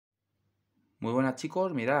Muy buenas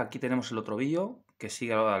chicos, mirad, aquí tenemos el otro vídeo que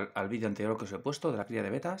sigue al vídeo anterior que os he puesto de la cría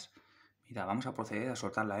de betas. Mira, vamos a proceder a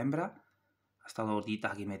soltar la hembra. Ha estado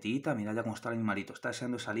gordita aquí metidita, mirad ya cómo está el animalito. Está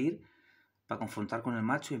deseando salir para confrontar con el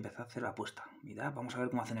macho y empezar a hacer la apuesta. Mirad, vamos a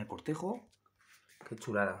ver cómo hacen el cortejo. Qué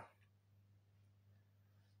chulada.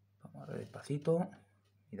 Vamos a ver despacito.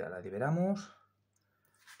 Mirad, la liberamos.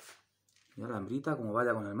 Mirad la hembrita cómo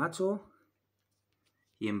vaya con el macho.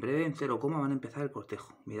 Y en breve, en 0, van a empezar el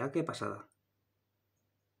cortejo. Mirad qué pasada.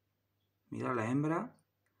 Mirad la hembra.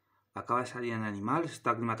 Acaba de salir en el animal, se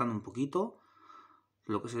está aclimatando un poquito.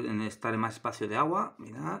 Lo que es estar en más espacio de agua.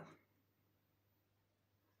 Mirad.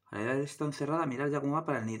 Ahora ya está encerrada, mirad ya cómo va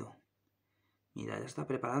para el nido. Mirad, ya está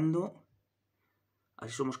preparando.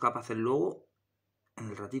 Así somos capaces luego, en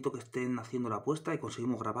el ratito que estén haciendo la apuesta y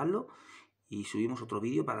conseguimos grabarlo. Y subimos otro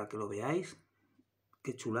vídeo para que lo veáis.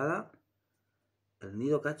 Qué chulada. El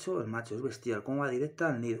nido cacho, el macho, es bestial. Cómo va directa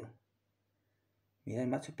al nido. Mirad, el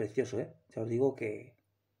macho es precioso, ¿eh? Ya os digo que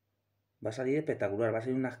va a salir espectacular. Va a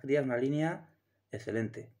salir unas crías, una línea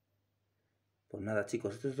excelente. Pues nada,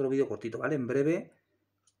 chicos, este es otro vídeo cortito, ¿vale? En breve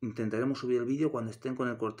intentaremos subir el vídeo cuando estén con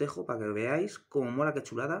el cortejo para que veáis cómo mola, qué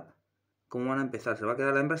chulada, cómo van a empezar. Se va a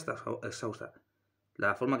quedar la hembra exhausta.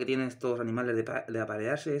 La forma que tienen estos animales de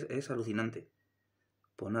aparearse es alucinante.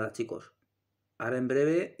 Pues nada, chicos, ahora en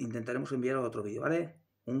breve intentaremos enviar otro vídeo, ¿vale?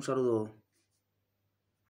 Un saludo.